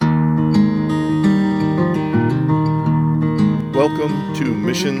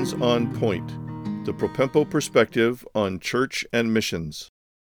Missions on Point, the Propempo perspective on church and missions.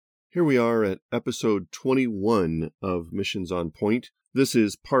 Here we are at episode 21 of Missions on Point. This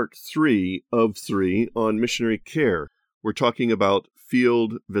is part 3 of 3 on missionary care. We're talking about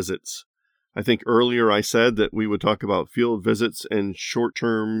field visits. I think earlier I said that we would talk about field visits and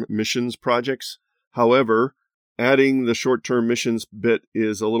short-term missions projects. However, adding the short-term missions bit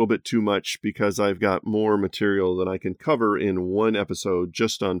is a little bit too much because I've got more material than I can cover in one episode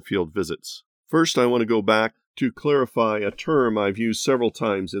just on field visits. First, I want to go back to clarify a term I've used several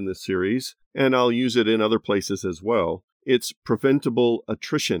times in this series, and I'll use it in other places as well. It's preventable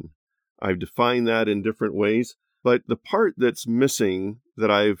attrition. I've defined that in different ways, but the part that's missing that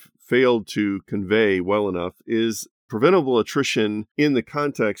I've failed to convey well enough is preventable attrition in the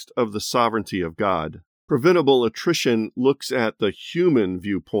context of the sovereignty of God. Preventable attrition looks at the human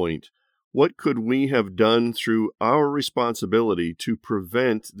viewpoint. What could we have done through our responsibility to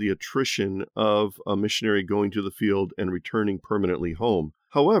prevent the attrition of a missionary going to the field and returning permanently home?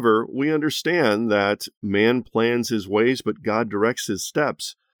 However, we understand that man plans his ways, but God directs his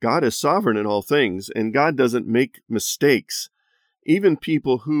steps. God is sovereign in all things, and God doesn't make mistakes. Even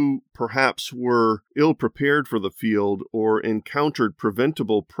people who perhaps were ill-prepared for the field or encountered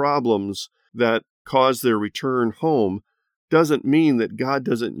preventable problems that caused their return home doesn't mean that God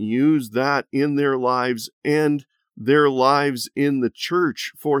doesn't use that in their lives and their lives in the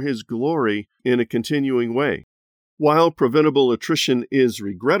church for His glory in a continuing way. While preventable attrition is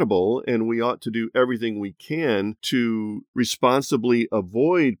regrettable, and we ought to do everything we can to responsibly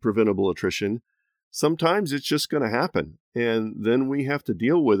avoid preventable attrition, sometimes it's just going to happen, and then we have to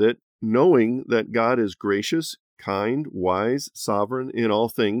deal with it, knowing that God is gracious, kind, wise, sovereign in all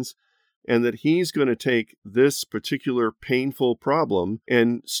things, and that He's going to take this particular painful problem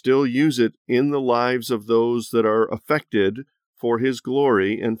and still use it in the lives of those that are affected for His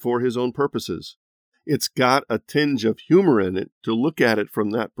glory and for His own purposes. It's got a tinge of humor in it to look at it from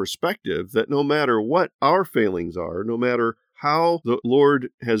that perspective, that no matter what our failings are, no matter how the Lord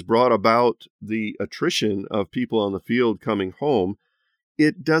has brought about the attrition of people on the field coming home,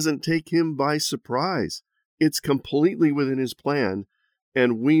 it doesn't take Him by surprise. It's completely within His plan,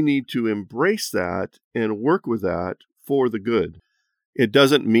 and we need to embrace that and work with that for the good. It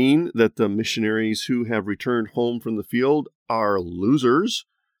doesn't mean that the missionaries who have returned home from the field are losers.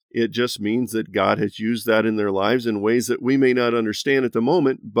 It just means that God has used that in their lives in ways that we may not understand at the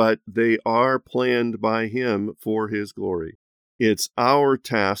moment, but they are planned by Him for His glory. It's our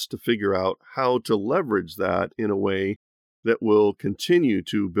task to figure out how to leverage that in a way that will continue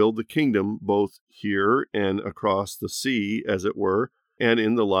to build the kingdom both here and across the sea, as it were, and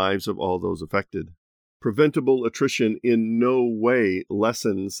in the lives of all those affected. Preventable attrition in no way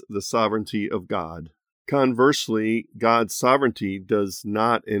lessens the sovereignty of God. Conversely, God's sovereignty does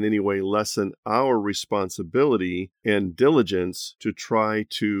not in any way lessen our responsibility and diligence to try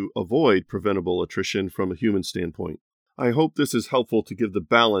to avoid preventable attrition from a human standpoint. I hope this is helpful to give the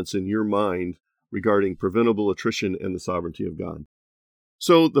balance in your mind regarding preventable attrition and the sovereignty of God.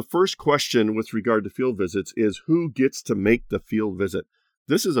 So the first question with regard to field visits is who gets to make the field visit?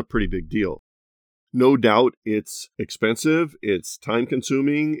 This is a pretty big deal. No doubt it's expensive, it's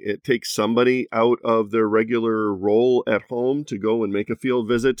time-consuming, it takes somebody out of their regular role at home to go and make a field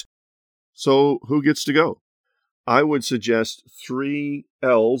visit. So who gets to go? I would suggest 3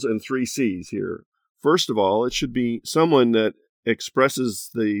 L's and 3 C's here. First of all, it should be someone that expresses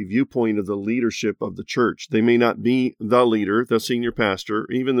the viewpoint of the leadership of the church. They may not be the leader, the senior pastor,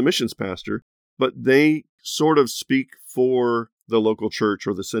 even the missions pastor, but they sort of speak for the local church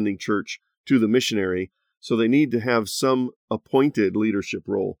or the sending church to the missionary, so they need to have some appointed leadership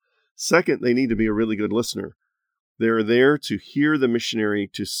role. Second, they need to be a really good listener. They're there to hear the missionary,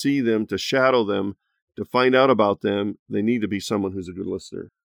 to see them, to shadow them, to find out about them. They need to be someone who's a good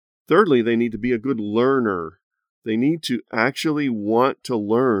listener. Thirdly, they need to be a good learner. They need to actually want to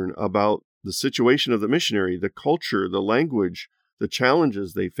learn about the situation of the missionary, the culture, the language, the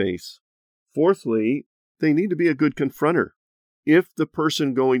challenges they face. Fourthly, they need to be a good confronter. If the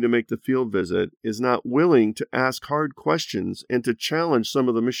person going to make the field visit is not willing to ask hard questions and to challenge some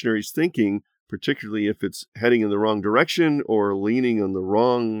of the missionary's thinking, particularly if it's heading in the wrong direction or leaning on the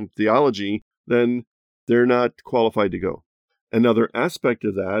wrong theology, then they're not qualified to go. Another aspect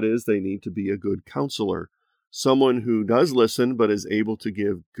of that is they need to be a good counselor. Someone who does listen but is able to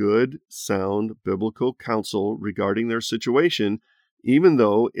give good, sound, biblical counsel regarding their situation, even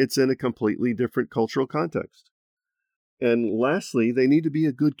though it's in a completely different cultural context. And lastly, they need to be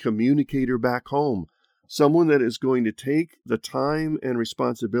a good communicator back home. someone that is going to take the time and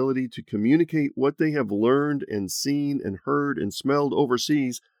responsibility to communicate what they have learned and seen and heard and smelled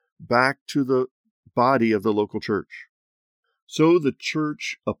overseas back to the body of the local church. So the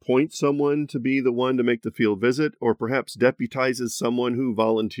church appoints someone to be the one to make the field visit, or perhaps deputizes someone who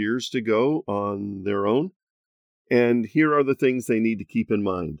volunteers to go on their own. And here are the things they need to keep in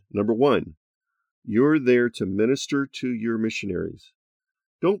mind. Number one, you're there to minister to your missionaries.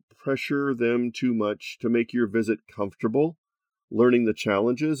 Don't pressure them too much to make your visit comfortable. Learning the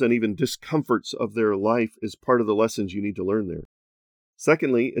challenges and even discomforts of their life is part of the lessons you need to learn there.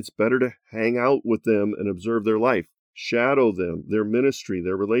 Secondly, it's better to hang out with them and observe their life, shadow them, their ministry,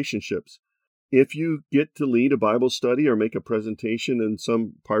 their relationships. If you get to lead a Bible study or make a presentation in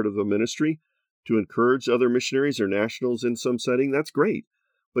some part of the ministry to encourage other missionaries or nationals in some setting, that's great.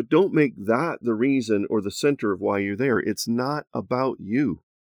 But don't make that the reason or the center of why you're there. It's not about you.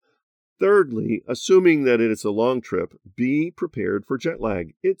 Thirdly, assuming that it is a long trip, be prepared for jet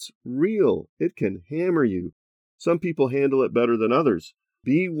lag. It's real. It can hammer you. Some people handle it better than others.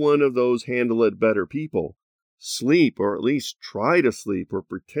 Be one of those handle it better people. Sleep, or at least try to sleep, or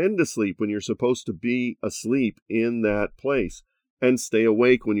pretend to sleep when you're supposed to be asleep in that place. And stay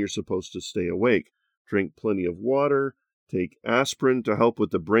awake when you're supposed to stay awake. Drink plenty of water. Take aspirin to help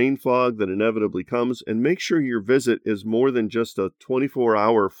with the brain fog that inevitably comes, and make sure your visit is more than just a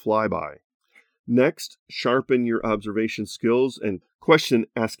 24-hour flyby. Next, sharpen your observation skills and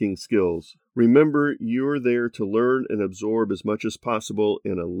question-asking skills. Remember, you're there to learn and absorb as much as possible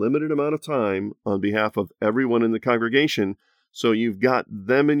in a limited amount of time on behalf of everyone in the congregation, so you've got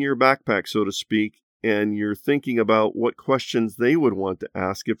them in your backpack, so to speak, and you're thinking about what questions they would want to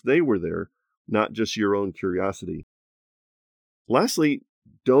ask if they were there, not just your own curiosity. Lastly,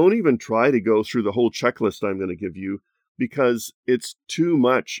 don't even try to go through the whole checklist I'm going to give you, because it's too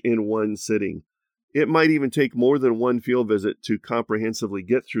much in one sitting. It might even take more than one field visit to comprehensively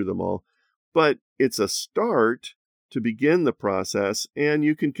get through them all, but it's a start to begin the process, and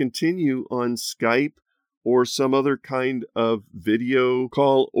you can continue on Skype or some other kind of video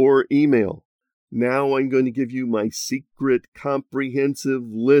call or email. Now I'm going to give you my secret comprehensive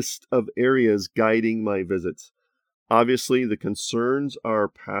list of areas guiding my visits. Obviously, the concerns are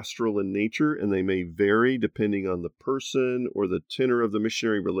pastoral in nature, and they may vary depending on the person or the tenor of the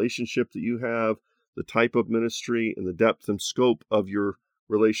missionary relationship that you have, the type of ministry, and the depth and scope of your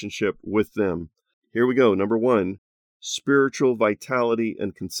relationship with them. Here we go. Number one, spiritual vitality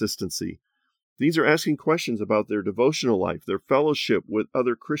and consistency. These are asking questions about their devotional life, their fellowship with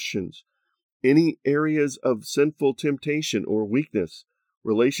other Christians, any areas of sinful temptation or weakness,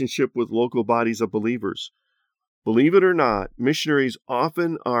 relationship with local bodies of believers. Believe it or not, missionaries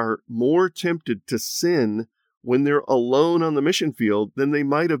often are more tempted to sin when they're alone on the mission field than they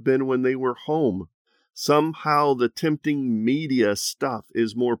might have been when they were home. Somehow the tempting media stuff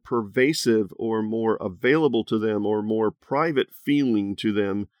is more pervasive or more available to them or more private feeling to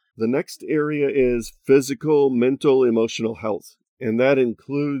them. The next area is physical, mental, emotional health, and that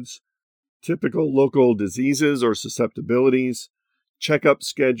includes typical local diseases or susceptibilities, checkup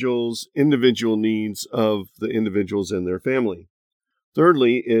schedules, individual needs of the individuals and their family.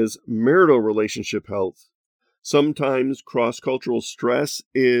 Thirdly is marital relationship health. Sometimes cross-cultural stress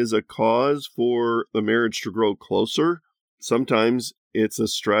is a cause for the marriage to grow closer. Sometimes it's a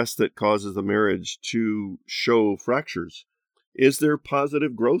stress that causes the marriage to show fractures. Is there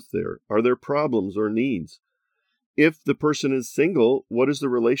positive growth there? Are there problems or needs? If the person is single, what is the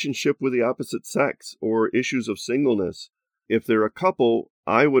relationship with the opposite sex or issues of singleness? If they're a couple,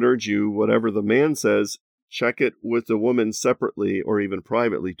 I would urge you, whatever the man says, check it with the woman separately or even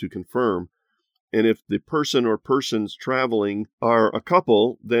privately to confirm. And if the person or persons traveling are a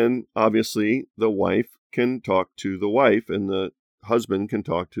couple, then obviously the wife can talk to the wife and the husband can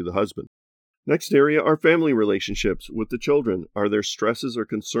talk to the husband. Next area are family relationships with the children. Are there stresses or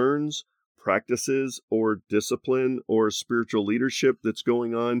concerns, practices or discipline or spiritual leadership that's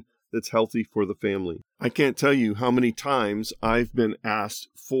going on that's healthy for the family? I can't tell you how many times I've been asked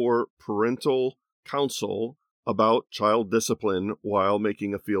for parental counsel about child discipline while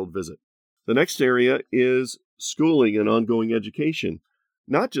making a field visit. The next area is schooling and ongoing education,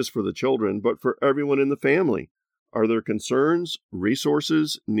 not just for the children, but for everyone in the family. Are there concerns,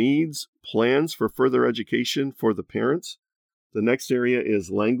 resources, needs, plans for further education for the parents? The next area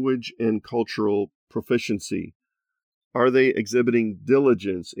is language and cultural proficiency. Are they exhibiting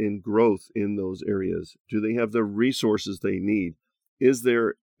diligence in growth in those areas? Do they have the resources they need? Is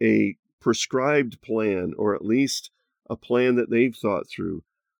there a prescribed plan, or at least a plan that they've thought through,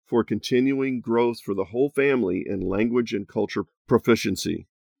 for continuing growth for the whole family in language and culture proficiency?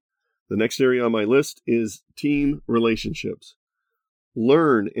 The next area on my list is team relationships.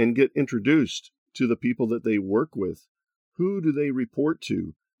 Learn and get introduced to the people that they work with. Who do they report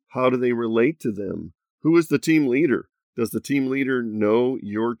to? How do they relate to them? Who is the team leader? Does the team leader know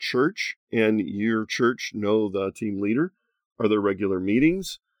your church and your church know the team leader? Are there regular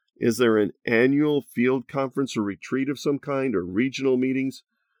meetings? Is there an annual field conference or retreat of some kind or regional meetings?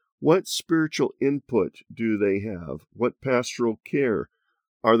 What spiritual input do they have? What pastoral care?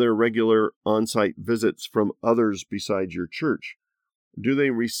 Are there regular on-site visits from others besides your church? Do they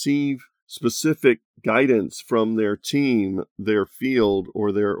receive specific guidance from their team, their field,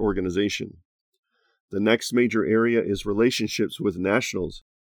 or their organization? The next major area is relationships with nationals.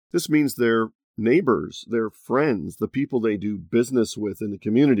 This means their neighbors, their friends, the people they do business with in the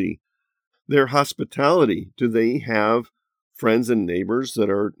community. Their hospitality. Do they have friends and neighbors that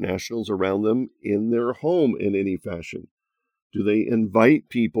are nationals around them in their home in any fashion? Do they invite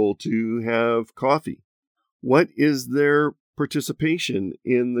people to have coffee? What is their participation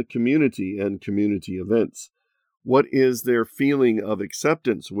in the community and community events? What is their feeling of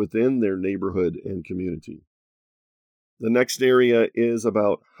acceptance within their neighborhood and community? The next area is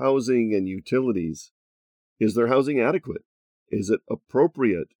about housing and utilities. Is their housing adequate? Is it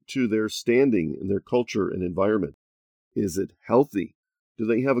appropriate to their standing and their culture and environment? Is it healthy? Do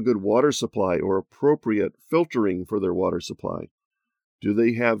they have a good water supply or appropriate filtering for their water supply? Do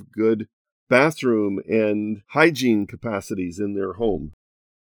they have good bathroom and hygiene capacities in their home?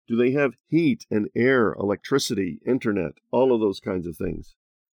 Do they have heat and air, electricity, internet, all of those kinds of things?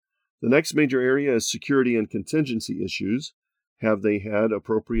 The next major area is security and contingency issues. Have they had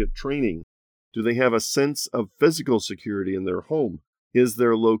appropriate training? Do they have a sense of physical security in their home? Is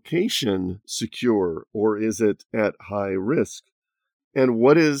their location secure or is it at high risk? And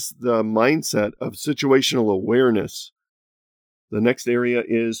what is the mindset of situational awareness? The next area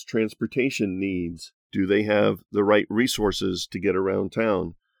is transportation needs. Do they have the right resources to get around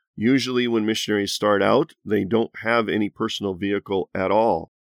town? Usually when missionaries start out, they don't have any personal vehicle at all.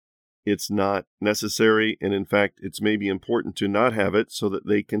 It's not necessary, and in fact, it's maybe important to not have it so that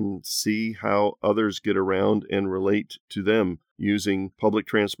they can see how others get around and relate to them using public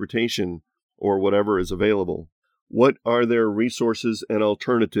transportation or whatever is available. What are their resources and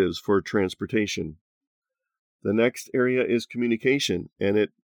alternatives for transportation? The next area is communication, and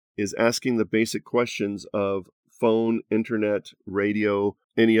it is asking the basic questions of phone, internet, radio,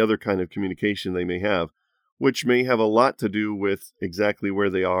 any other kind of communication they may have, which may have a lot to do with exactly where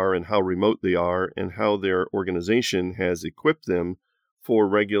they are and how remote they are and how their organization has equipped them for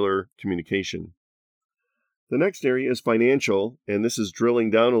regular communication. The next area is financial, and this is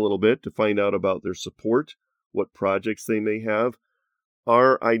drilling down a little bit to find out about their support, what projects they may have.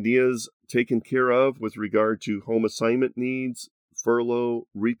 Are ideas taken care of with regard to home assignment needs, furlough,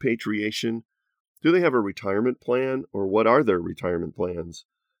 repatriation? Do they have a retirement plan, or what are their retirement plans?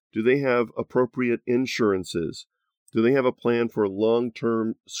 Do they have appropriate insurances? Do they have a plan for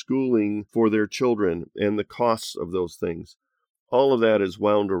long-term schooling for their children and the costs of those things? All of that is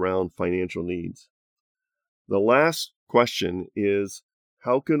wound around financial needs. The last question is,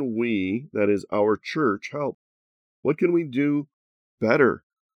 how can we, that is our church, help? What can we do better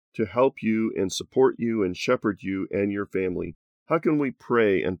to help you and support you and shepherd you and your family? How can we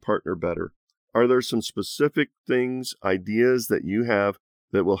pray and partner better? Are there some specific things, ideas that you have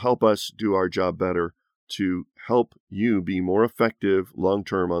that will help us do our job better to help you be more effective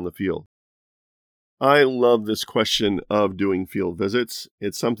long-term on the field? I love this question of doing field visits.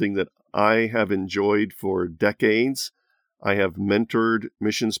 It's something that I have enjoyed for decades. I have mentored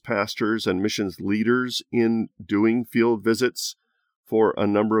missions pastors and missions leaders in doing field visits for a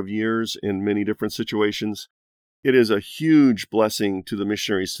number of years in many different situations. It is a huge blessing to the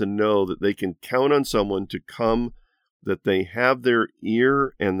missionaries to know that they can count on someone to come, that they have their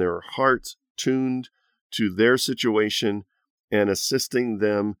ear and their hearts tuned to their situation and assisting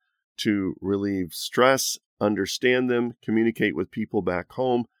them to relieve stress, understand them, communicate with people back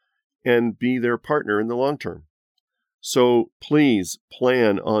home, and be their partner in the long term. So please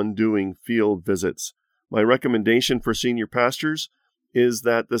plan on doing field visits. My recommendation for senior pastors is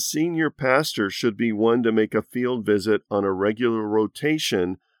that the senior pastor should be one to make a field visit on a regular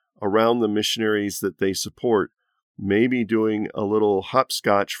rotation around the missionaries that they support, maybe doing a little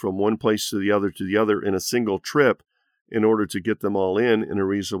hopscotch from one place to the other in a single trip in order to get them all in a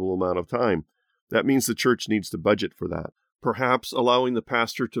reasonable amount of time. That means the church needs to budget for that. Perhaps allowing the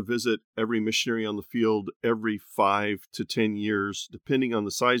pastor to visit every missionary on the field every 5 to 10 years, depending on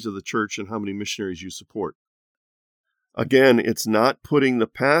the size of the church and how many missionaries you support. Again, it's not putting the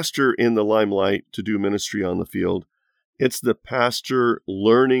pastor in the limelight to do ministry on the field. It's the pastor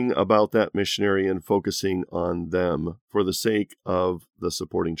learning about that missionary and focusing on them for the sake of the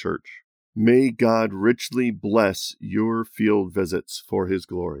supporting church. May God richly bless your field visits for His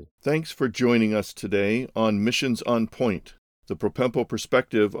glory. Thanks for joining us today on Missions on Point, the Propempo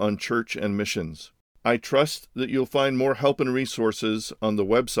perspective on church and missions. I trust that you'll find more help and resources on the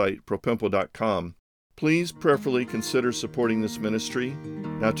website, propempo.com. Please prayerfully consider supporting this ministry.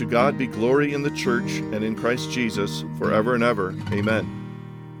 Now to God be glory in the church and in Christ Jesus forever and ever. Amen.